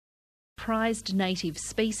prized native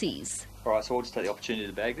species. All right, so we'll just take the opportunity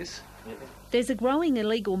to bag this. There's a growing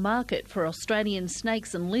illegal market for Australian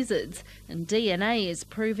snakes and lizards, and DNA is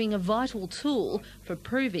proving a vital tool for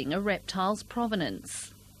proving a reptile's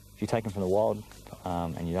provenance. If you take them from the wild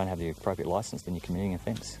and you don't have the appropriate licence, then you're committing an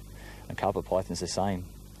offence. And carpet python's the same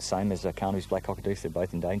as a Carnaby's black cockatoo. They're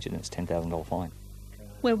both endangered, and it's a $10,000 fine.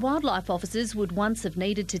 Where wildlife officers would once have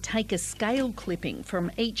needed to take a scale clipping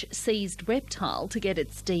from each seized reptile to get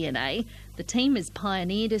its DNA, the team has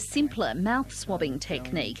pioneered a simpler mouth swabbing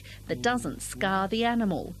technique that doesn't scar the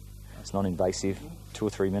animal. It's non-invasive. 2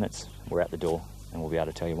 or 3 minutes, we're out the door, and we'll be able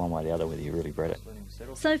to tell you one way or the other whether you really bred it.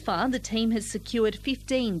 So far, the team has secured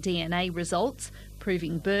 15 DNA results,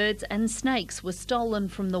 proving birds and snakes were stolen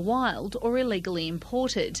from the wild or illegally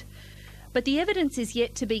imported. But the evidence is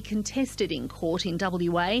yet to be contested in court in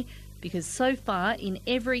WA because so far in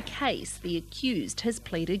every case the accused has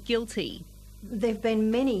pleaded guilty. There have been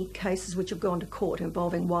many cases which have gone to court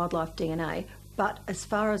involving wildlife DNA, but as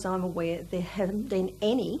far as I'm aware there haven't been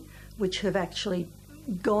any which have actually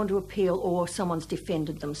gone to appeal or someone's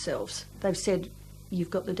defended themselves. They've said, you've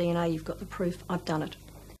got the DNA, you've got the proof, I've done it.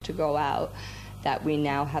 To go out, that we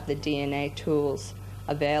now have the DNA tools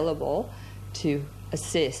available to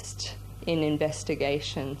assist in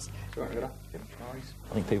investigations. I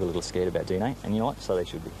think people are a little scared about DNA, and you know what, so they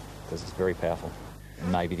should be, because it's very powerful.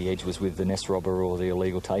 And maybe the edge was with the nest robber or the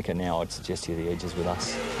illegal taker. Now I'd suggest to you the edge is with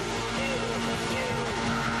us.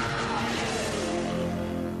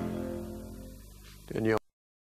 Danielle.